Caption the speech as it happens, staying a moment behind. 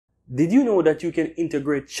Did you know that you can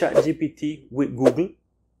integrate ChatGPT with Google,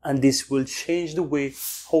 and this will change the way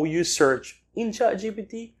how you search in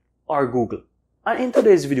ChatGPT or Google? And in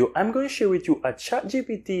today's video, I'm going to share with you a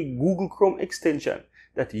ChatGPT Google Chrome extension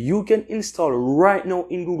that you can install right now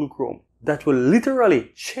in Google Chrome that will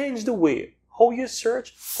literally change the way how you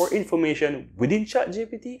search for information within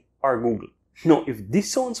ChatGPT or Google. Now, if this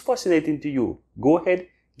sounds fascinating to you, go ahead,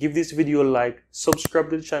 give this video a like, subscribe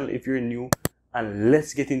to the channel if you're new, and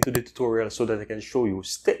let's get into the tutorial so that I can show you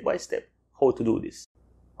step by step how to do this.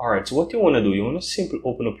 Alright, so what you want to do, you want to simply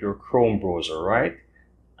open up your Chrome browser, right?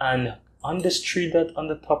 And on this three dot on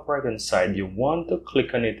the top right hand side, you want to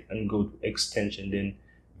click on it and go to extension, then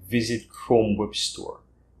visit Chrome Web Store.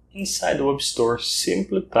 Inside the Web Store,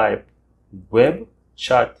 simply type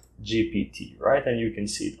WebChatGPT, right? And you can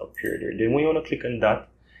see it up here there. Then when you want to click on that,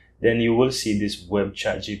 then you will see this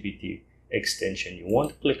WebChatGPT extension. You want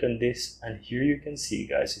to click on this, and here you can see,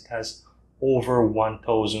 guys, it has over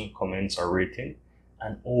 1,000 comments or rating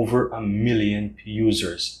and over 1 million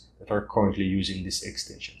users that are currently using this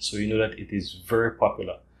extension. So you know that it is very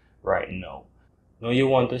popular right now. Now you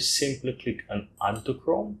want to simply click on add to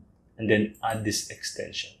Chrome and then add this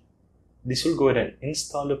extension. This will go ahead and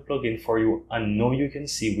install the plugin for you, and now you can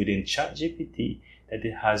see within ChatGPT that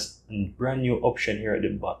it has a brand new option here at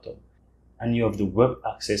the bottom, and you have the web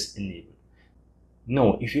access enabled.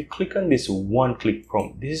 Now if you click on this one-click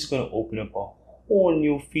prompt, this is going to open up a whole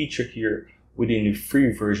new feature here within the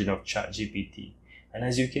free version of ChatGPT. And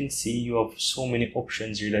as you can see, you have so many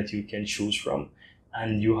options here that you can choose from,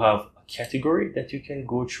 and you have a category that you can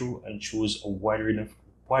go through and choose a wide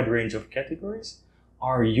range of categories,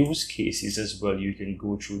 or use cases as well. You can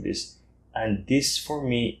go through this, and this for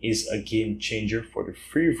me is a game changer for the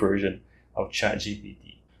free version of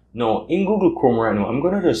ChatGPT. Now in Google Chrome right now, I'm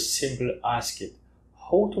gonna just simply ask it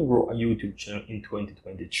how to grow a YouTube channel in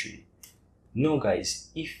 2023. Now guys,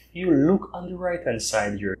 if you look on the right hand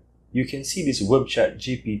side here, you can see this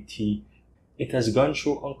WebChatGPT. It has gone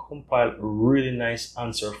through and compiled a really nice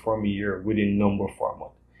answer for me here within number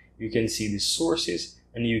format. You can see the sources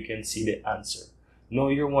and you can see the answer. Now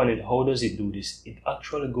you're wondering, how does it do this? It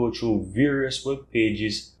actually goes through various web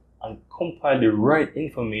pages and compile the right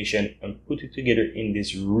information and put it together in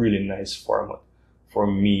this really nice format for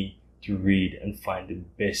me to read and find the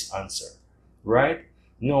best answer, right?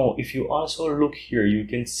 Now if you also look here, you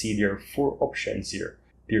can see there are 4 options here.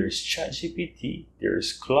 There is ChatGPT, there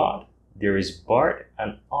is Claude, there is Bard,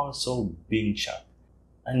 and also Bing Chat.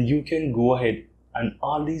 And you can go ahead, and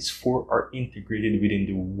all these 4 are integrated within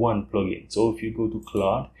the one plugin. So if you go to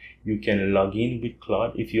Claude, you can log in with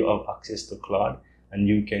Claude if you have access to Claude, and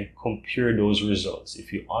you can compare those results.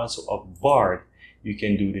 If you also have Bard, you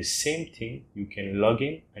can do the same thing. You can log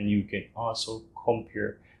in and you can also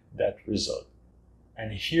compare that result.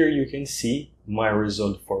 And here you can see my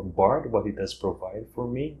result for Bard, what it has provided for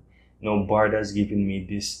me. Now Bard has given me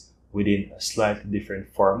this within a slightly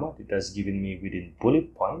different format. It has given me within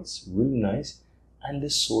bullet points, really nice. And the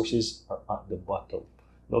sources are at the bottom.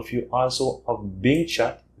 Now if you also have Bing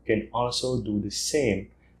Chat, you can also do the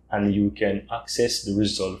same, and you can access the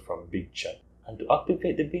result from Bing Chat. And to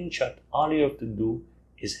activate the Bing Chat, all you have to do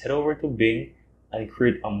is head over to Bing and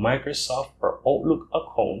create a Microsoft or Outlook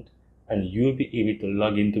account, and you'll be able to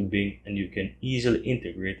log into Bing, and you can easily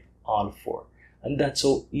integrate all 4. And that's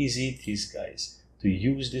how easy it is, guys, to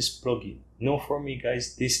use this plugin. Now for me,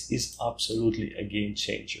 guys, this is absolutely a game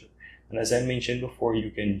changer. And as I mentioned before,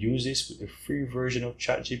 you can use this with the free version of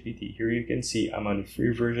ChatGPT. Here you can see I'm on the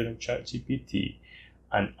free version of ChatGPT,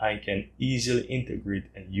 and I can easily integrate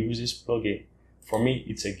and use this plugin. For me,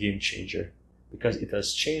 it's a game changer because it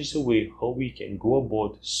has changed the way how we can go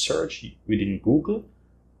about search within Google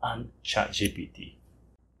and ChatGPT.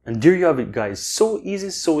 And there you have it, guys. So easy,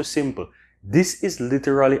 so simple. This is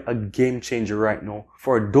literally a game changer right now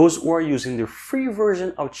for those who are using the free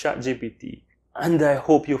version of ChatGPT. And I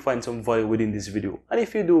hope you find some value within this video. And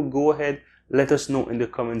if you do, go ahead, let us know in the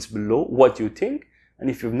comments below what you think. And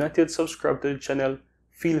if you've not yet subscribed to the channel,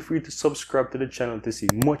 feel free to subscribe to the channel to see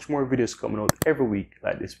much more videos coming out every week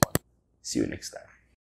like this one. See you next time.